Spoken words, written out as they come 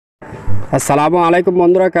আসসালামু আলাইকুম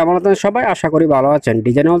বন্ধুরা, কেমন আছেন সবাই? আশা করি ভালো আছেন।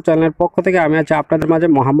 ডিজাইনাল চ্যানেলের পক্ষ থেকে আমি আছি আপনাদের মাঝে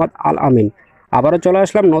মোহাম্মদ আল আমিন। আবারও চলে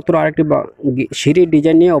আসলাম নতুন আরেকটি সিঁড়ির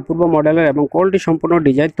ডিজাইন নিয়ে। অপূর্ব মডেলের এবং কোয়ালিটি সম্পূর্ণ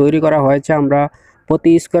ডিজাইন তৈরি করা হয়েছে। আমরা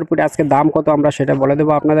প্রতি স্কোয়ার ফিট আজকে দাম কত আমরা সেটা বলে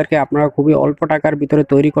দেবো আপনাদেরকে। আপনারা খুবই অল্প টাকার ভিতরে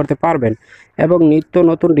তৈরি করতে পারবেন এবং নিত্য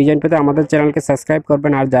নতুন ডিজাইন পেতে আমাদের চ্যানেলকে সাবস্ক্রাইব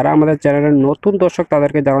করবেন। আর যারা আমাদের চ্যানেলের নতুন দর্শক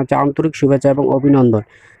তাদেরকে জানাচ্ছি আন্তরিক শুভেচ্ছা এবং অভিনন্দন।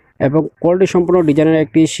 এবং কোয়ালিটি সম্পূর্ণ ডিজাইনের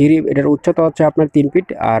একটি সিঁড়ি, এটার উচ্চতা হচ্ছে আপনার 3 ফিট।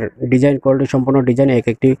 আর ডিজাইন কোয়ালিটি সম্পূর্ণ ডিজাইনে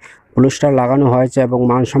একটি ব্লুস্টার লাগানো হয়েছে এবং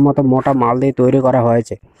মানসম্মত মোটা মাল দিয়ে তৈরি করা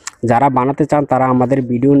হয়েছে। যারা বানাতে চান তারা আমাদের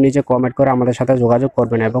ভিডিওর নিচে কমেন্ট করে আমাদের সাথে যোগাযোগ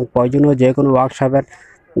করবেন এবং প্রয়োজনীয় যে কোনো ওয়ার্কশপের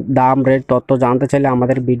দাম রেট তথ্য জানতে চাইলে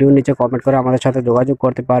আমাদের ভিডিওর নিচে কমেন্ট করে আমাদের সাথে যোগাযোগ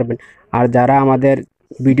করতে পারবেন। আর যারা আমাদের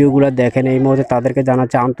ভিডিওগুলো দেখেন এই মুহূর্তে তাদেরকে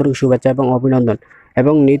জানাচ্ছি আন্তরিক শুভেচ্ছা এবং অভিনন্দন।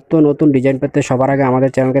 এবং নিত্য নতুন ডিজাইন পেতে সবার আগে আমাদের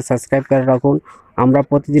চ্যানেলকে সাবস্ক্রাইব করে রাখুন। আমরা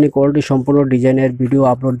প্রতিদিনই কোয়ালিটি সম্পূর্ণ ডিজাইনের ভিডিও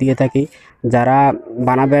আপলোড দিয়ে থাকি। যারা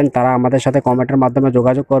বানাবেন তারা আমাদের সাথে কমেন্টের মাধ্যমে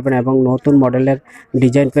যোগাযোগ করবেন এবং নতুন মডেলের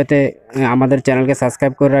ডিজাইন পেতে আমাদের চ্যানেলকে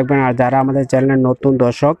সাবস্ক্রাইব করে রাখবেন। আর যারা আমাদের চ্যানেলের নতুন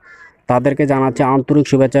দর্শক তাদেরকে জানাচ্ছি আন্তরিক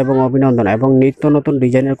শুভেচ্ছা এবং অভিনন্দন। এবং নিত্য নতুন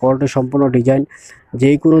ডিজাইনের কোয়ালিটি সম্পূর্ণ ডিজাইন, যে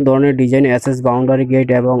কোনো ধরনের ডিজাইন, এসএস বাউন্ডারি গেট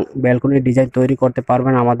এবং ব্যালকনির ডিজাইন তৈরি করতে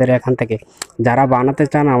পারবেন আমাদের এখান থেকে। যারা বানাতে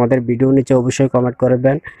চান আমাদের ভিডিও নিচে অবশ্যই কমেন্ট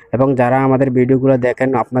করবেন। এবং যারা আমাদের ভিডিওগুলো দেখেন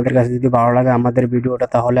আপনাদের কাছে যদি ভালো লাগে আমাদের ভিডিওটা,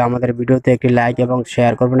 তাহলে আমাদের ভিডিওতে একটি লাইক এবং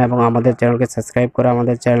শেয়ার করবেন এবং আমাদের চ্যানেলকে সাবস্ক্রাইব করে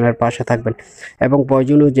আমাদের চ্যানেলের পাশে থাকবেন। এবং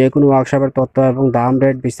প্রয়োজনীয় যে কোনো ওয়ার্কশপের তথ্য এবং দাম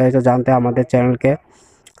রেট বিস্তারিত জানতে আমাদের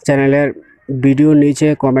চ্যানেলের ভিডিওর নিচে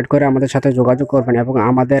কমেন্ট করে আমাদের সাথে যোগাযোগ করবেন। এবং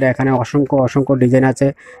আমাদের এখানে অসংখ্য ডিজাইন আছে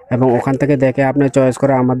এবং ওখান থেকে দেখে আপনি চয়েস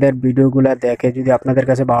করে আমাদের ভিডিওগুলো দেখে যদি আপনাদের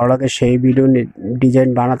কাছে ভালো লাগে সেই ভিডিও ডিজাইন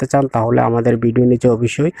বানাতে চান, তাহলে আমাদের ভিডিওর নিচে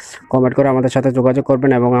অবশ্যই কমেন্ট করে আমাদের সাথে যোগাযোগ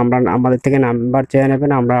করবেন এবং আমাদের থেকে নাম্বার চেয়ে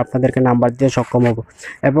নেবেন। আমরা আপনাদেরকে নাম্বার দিয়ে সক্ষম হব।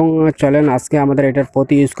 এবং চলেন আজকে আমাদের এটার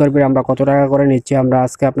প্রতি স্কোয়ার ফিট আমরা কত টাকা করে নিচ্ছি আমরা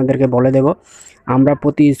আজকে আপনাদেরকে বলে দেব। আমরা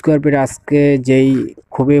প্রতি স্কোয়ার ফিট আজকে যেই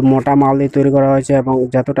খুবই মোটা মাল দিয়ে তৈরি করা হয়েছে এবং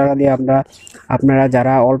যত টাকা দিয়ে আপনারা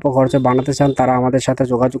যারা অল্প খরচে বানাতে চান তারা আমাদের সাথে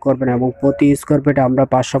যোগাযোগ করবেন। এবং প্রতি স্কোয়ার ফিট আমরা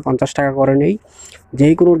 550 টাকা করে নিই।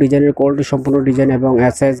 যেই কোনো ডিজাইনের কোয়ালিটি সম্পূর্ণ ডিজাইন এবং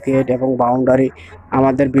এসএস গেট এবং বাউন্ডারি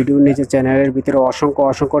আমাদের ভিডিওর নিচে চ্যানেলের ভিতরে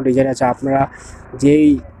অসংখ্য ডিজাইন আছে। আপনারা যেই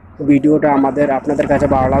ভিডিওটা আপনাদের কাছে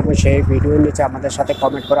ভালো লাগবে সেই ভিডিওর নিচে আমাদের সাথে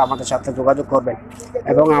কমেন্ট করে আমাদের সাথে যোগাযোগ করবেন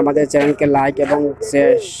এবং আমাদের চ্যানেলকে লাইক এবং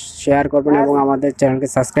শেয়ার করবেন এবং আমাদের চ্যানেলকে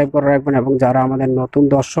সাবস্ক্রাইব করে রাখবেন। এবং যারা আমাদের নতুন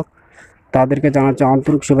দর্শক তাদেরকে জানাচ্ছি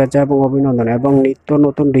আন্তরিক শুভেচ্ছা এবং অভিনন্দন। এবং নিত্য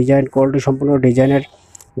নতুন ডিজাইন কোয়ালিটি সম্পূর্ণ ডিজাইনের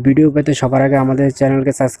ভিডিও পেতে সবার আগে আমাদের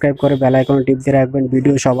চ্যানেলকে সাবস্ক্রাইব করে বেল আইকনে টিপ দিয়ে রাখবেন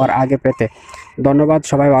ভিডিও সবার আগে পেতে। ধন্যবাদ,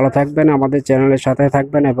 সবাই ভালো থাকবেন, আমাদের চ্যানেলের সাথে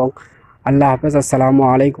থাকবেন এবং আল্লাহ হাফেজ। আসসালামু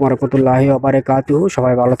আলাইকুম রহমতুল্লাহি ওয়া বারাকাতুহু।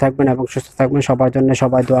 সবাই ভালো থাকবেন এবং সুস্থ থাকবেন, সবার জন্য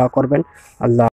সবাই দোয়া করবেন। আল্লাহ।